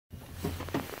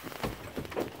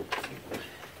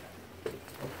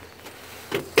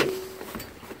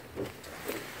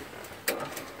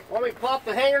pop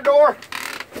the hangar door?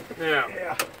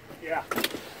 Yeah. Yeah.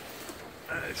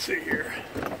 Let's see here.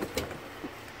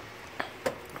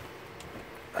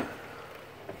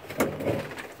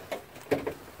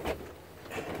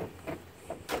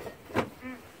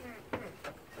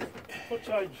 What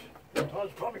side's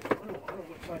Todd's probably, I don't know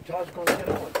what side Todd's going to get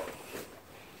on.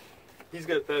 He's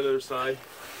got that other side.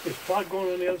 Is Todd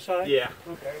going on the other side? Yeah.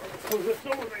 Okay, let's pull this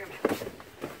over then.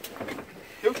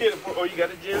 He'll get it. Oh, you got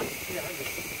it, Jim? Yeah, I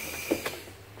just...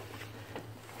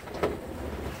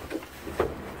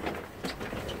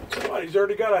 Somebody's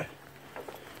already got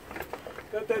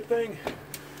that thing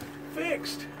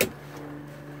fixed.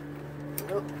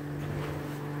 Yep.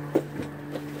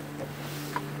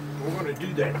 We're going to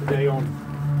do that today on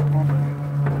the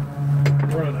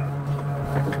run up.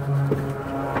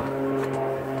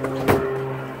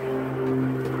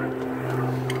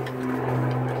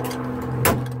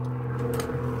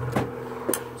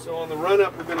 So on the run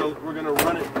up, we're gonna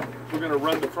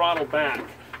run the throttle back.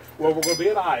 Well, we're going to be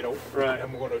at idle, right?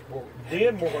 And we're going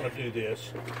to do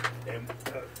this. And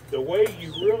the way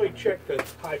you really check the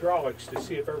hydraulics to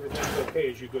see if everything's okay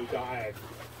is you go diagonal.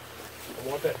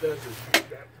 And what that does is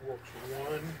that works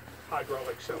one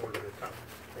hydraulic cylinder at a time,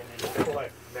 and then you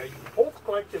collect. Now you can pull the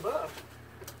collective up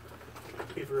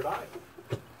if you're at idle,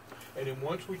 and then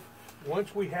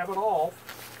once we have it off,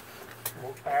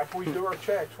 after we do our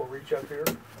checks, we'll reach up here,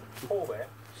 pull that,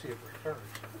 see if it returns.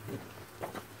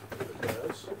 If it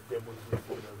does, then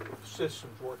the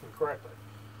system's working correctly.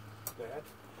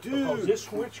 Because this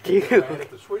switch goes bad. If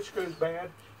the switch goes bad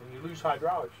and you lose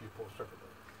hydraulics, you pull circuit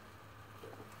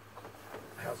breaker.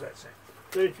 How's that sound?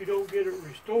 But if you don't get it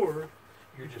restored,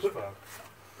 you're just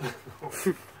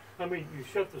fucked. I mean, you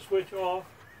shut the switch off.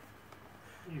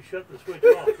 You shut the switch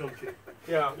off, don't you?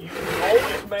 Yeah, you can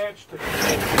always match the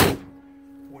connection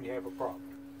when you have a problem.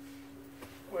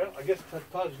 Well, I guess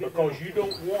Todd's getting because you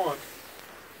don't want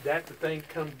that the thing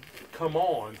come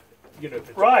on. You know, if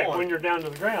it's right on, when you're down to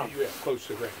the ground. You have close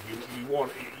to the ground. You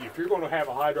want, if you're going to have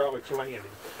a hydraulics landing,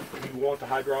 you want the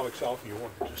hydraulics off. And you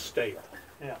want it to stay off.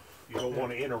 Yeah. You don't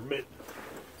want to intermittent.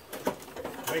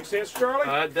 Make sense, Charlie?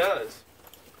 It does.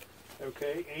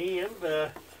 Okay,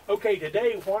 and okay,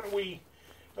 today why don't we?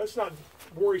 Let's not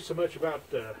worry so much about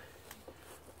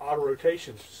auto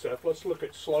rotations and stuff. Let's look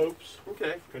at slopes.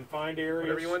 Okay. Confined areas.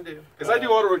 Whatever you want to do. Because I do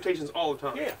auto rotations all the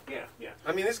time. Yeah.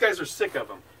 I mean, these guys are sick of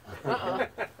them.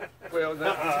 Well,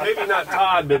 maybe not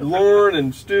Todd, but Lauren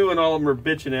and Stu and all of them are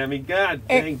bitching at me. God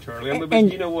dang, Charlie.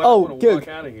 You know what? I'm going to walk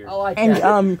out of here. I like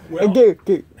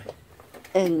that.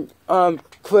 And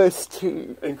Chris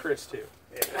too. And Chris too.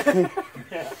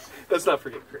 Yeah. Let's not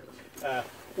forget Chris.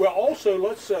 Well, also,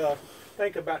 let's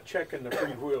think about checking the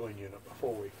freewheeling unit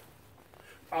before we...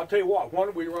 I'll tell you what, why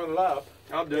don't we run it up?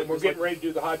 I'll do it. We're getting ready to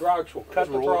do the hydraulics. We'll cut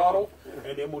the throttle,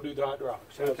 and then we'll do the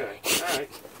hydraulics. Okay. All right.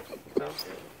 Sounds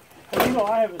good. And you know,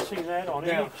 I haven't seen that on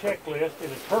any checklist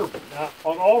in a turbine. Now,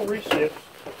 on all recips,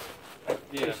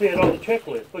 you see it on the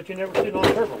checklist, but you never see it on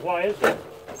the turbine. Why is that?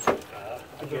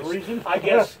 Is there a reason? I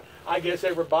guess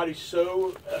everybody's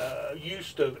so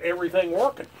used to everything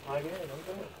working. I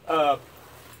guess.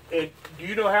 And do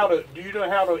you know how to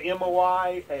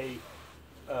MOI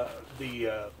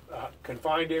the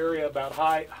confined area about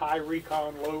high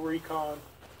recon, low recon?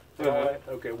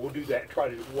 Okay, we'll do that. Try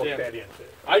to work that into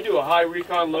it. I do a high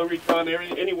recon, low recon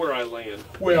area anywhere I land.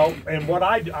 Well, and what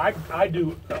I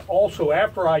do also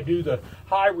after I do the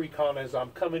high recon, as I'm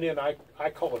coming in, I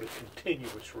call it a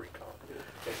continuous recon.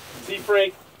 See,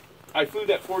 Frank, I flew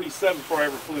that 47 before I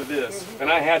ever flew this,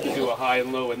 and I had to do a high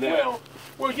and low in that.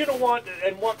 Well, you know what,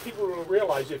 and what people don't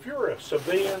realize, if you're a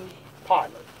civilian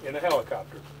pilot in a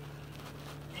helicopter,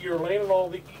 you're landing all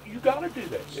the, you got to do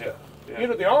that stuff. Yeah. You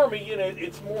know, the Army, you know,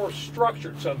 it's more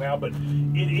structured somehow, but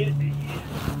you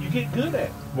get good at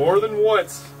it. More than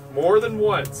once,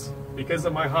 because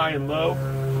of my high and low,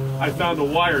 I found a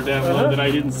wire down low that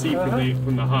I didn't see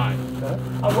from the high.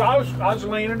 I was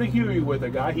landing a Huey with a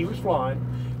guy. He was flying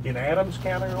in Adams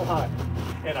County, Ohio.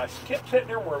 And I kept sitting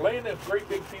there, and we're laying in a great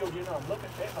big field, you know, I'm looking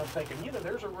at that, and I'm thinking, you know,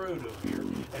 there's a road over here,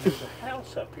 and there's a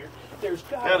house up here. There's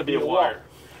got to be a wire.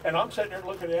 And I'm sitting there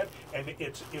looking at it, and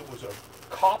it was a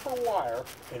copper wire,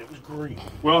 and it was green.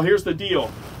 Well, here's the deal.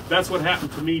 That's what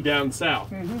happened to me down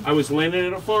south. I was landing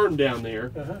at a farm down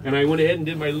there, and I went ahead and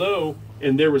did my low,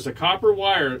 and there was a copper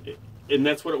wire, and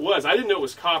that's what it was. I didn't know it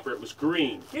was copper. It was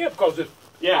green. Yeah, because it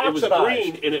it was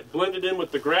green, and it blended in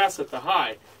with the grass at the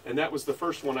high, and that was the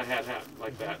first one I had happen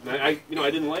like that. And I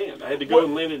didn't land. I had to go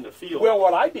and land it in the field. Well,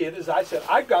 what I did is I said,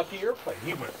 I got the airplane.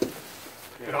 He went...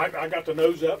 And I got the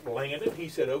nose up and landed. He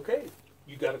said, okay,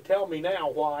 you got to tell me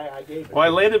now why I gave it. Well, I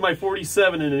landed my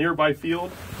 47 in a nearby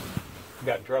field,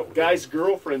 Got in trouble. Guy's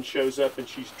girlfriend shows up and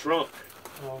she's drunk.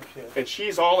 Oh, shit. And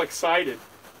she's all excited.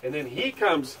 And then he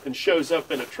comes and shows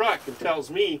up in a truck and tells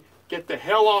me, get the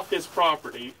hell off his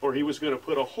property, or he was going to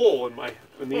put a hole in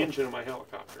the engine of my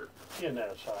helicopter. Isn't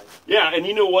that a sight? Yeah, and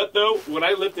you know what, though? When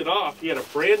I lifted off, he had a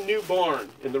brand new barn,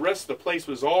 and the rest of the place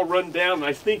was all run down. And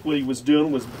I think what he was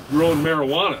doing was growing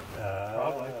marijuana.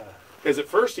 Probably. Because at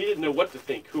first he didn't know what to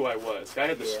think, who I was. I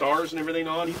had the stars and everything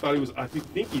on. He thought he was, I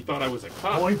think he thought I was a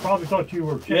cop. Well, he probably thought you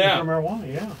were checking for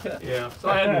marijuana, yeah. Yeah, so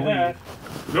I had to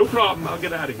leave. No problem, I'll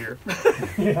get out of here.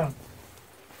 Yeah.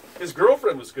 His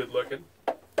girlfriend was good looking.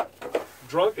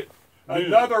 Drunk at noon.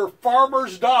 Another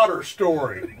farmer's daughter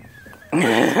story.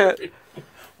 Drunk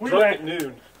at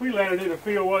noon. We landed in a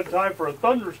field one time for a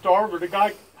thunderstorm, and the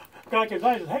guy came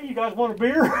by and said, hey, you guys want a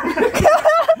beer?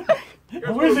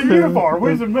 Where's the uniform?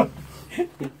 Where's the...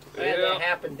 That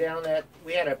happened down at,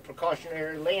 we had a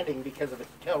precautionary landing because of a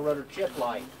tail rudder chip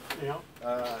light. Yeah.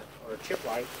 Or a chip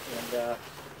light. And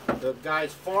the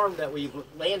guy's farm that we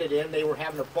landed in, they were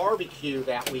having a barbecue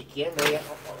that weekend. They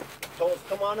told us,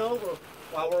 come on over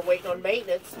while we're waiting on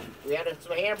maintenance. We had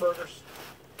some hamburgers.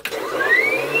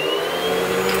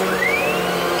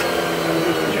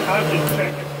 I didn't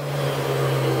check it.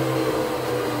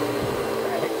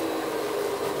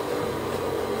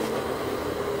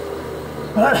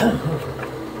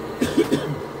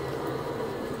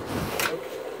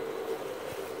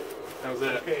 How's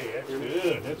that? Okay, that's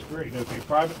good. That's great. Okay,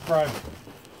 private.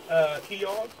 Key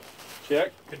on.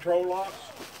 Check. Control locks.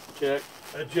 Check.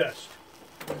 Adjust.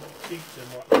 Seats and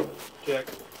what? Check.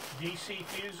 DC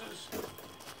fuses.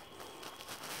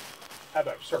 How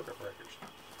about circuit breakers?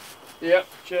 Yep.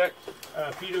 Check.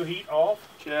 Pitot heat off.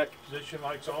 Check. Position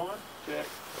lights on. Check.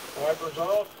 Wipers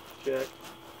off. Check.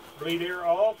 Bleed air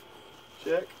off.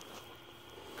 Check.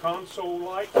 Console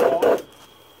lights off.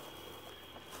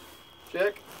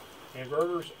 Check.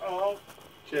 Inverters off.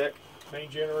 Check. Main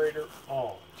generator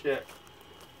on. Check.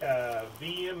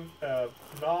 VM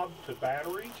knob to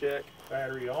battery. Check.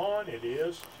 Battery on. It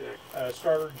is. Check.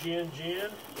 Starter gen.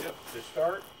 Yep. To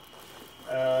start.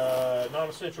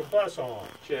 Non-essential bus on.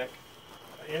 Check.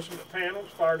 Instrument panels,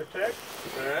 fire detect.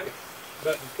 All right.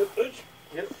 Button push.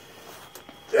 Yep.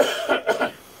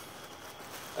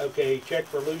 Okay, check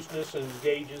for looseness and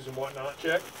gauges and whatnot.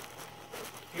 Check.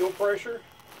 Fuel pressure.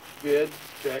 Good.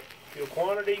 Check. Fuel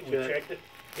quantity. We Check. checked it.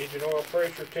 Engine oil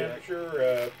pressure,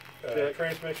 temperature, Check.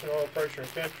 transmission oil pressure and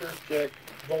temperature. Check.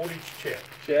 Voltage check.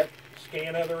 Check.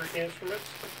 Scan other instruments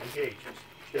and gauges.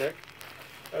 Check.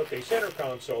 Okay, center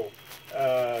console.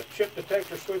 Chip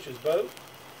detector switches both.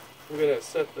 We're gonna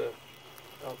set the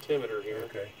altimeter here.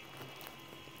 Okay.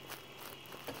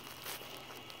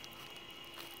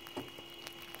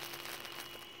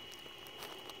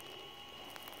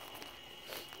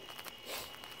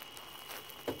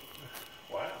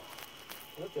 Wow.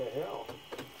 What the hell?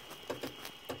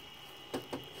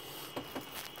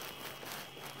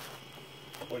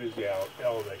 What is the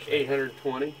elevation?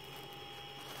 820.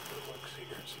 Let's see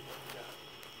here and see what we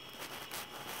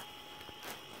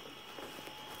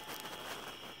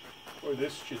got. Or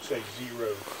this should say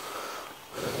 0.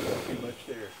 Not too much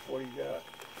there. What do you got?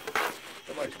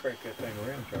 Somebody's cranked that thing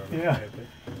around, Charlie. Yeah.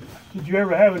 Did you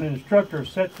ever have an instructor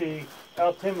set the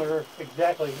altimeter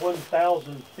exactly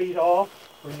 1,000 feet off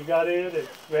when you got in?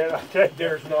 Man, I tell you,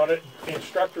 There's not a,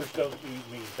 instructors don't mean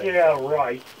things. yeah,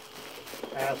 right.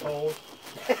 Assholes.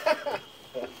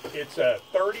 It's a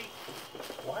 30.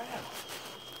 Wow.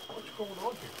 What's going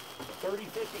on here?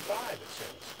 3055 it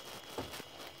says.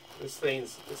 This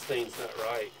thing's not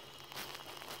right.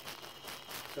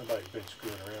 Somebody's been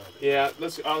screwing around with it. Yeah,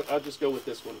 I'll just go with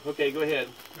this one. Okay, go ahead.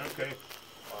 Okay.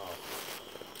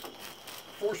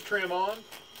 Force trim on.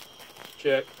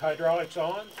 Check. Hydraulics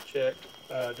on. Check.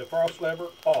 Defrost lever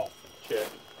off. Check.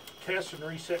 Test and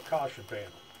reset caution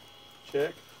panel.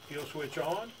 Check. Fuel switch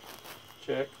on.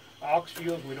 Check. Aux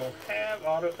fuels we don't have.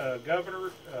 Auto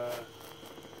governor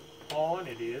on.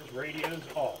 It is. Radios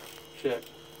off. Check.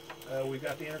 We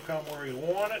got the intercom where we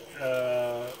want it.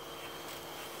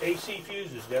 AC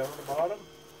fuses down at the bottom.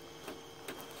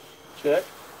 Check.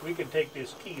 We can take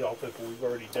this key off if we've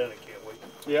already done it, can't we?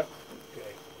 Yep.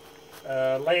 Okay.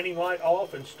 Landing light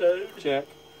off and stowed. Check.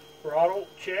 Throttle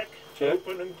check. Check.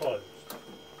 Open and closed.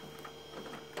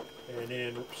 And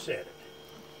then set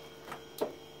it.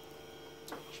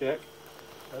 Check.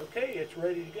 Okay, it's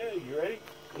ready to go. You ready?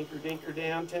 Dinker dinker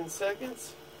down 10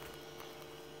 seconds.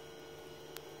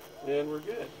 And we're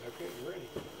good. Okay, you ready?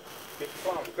 Get the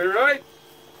clock. Clear right?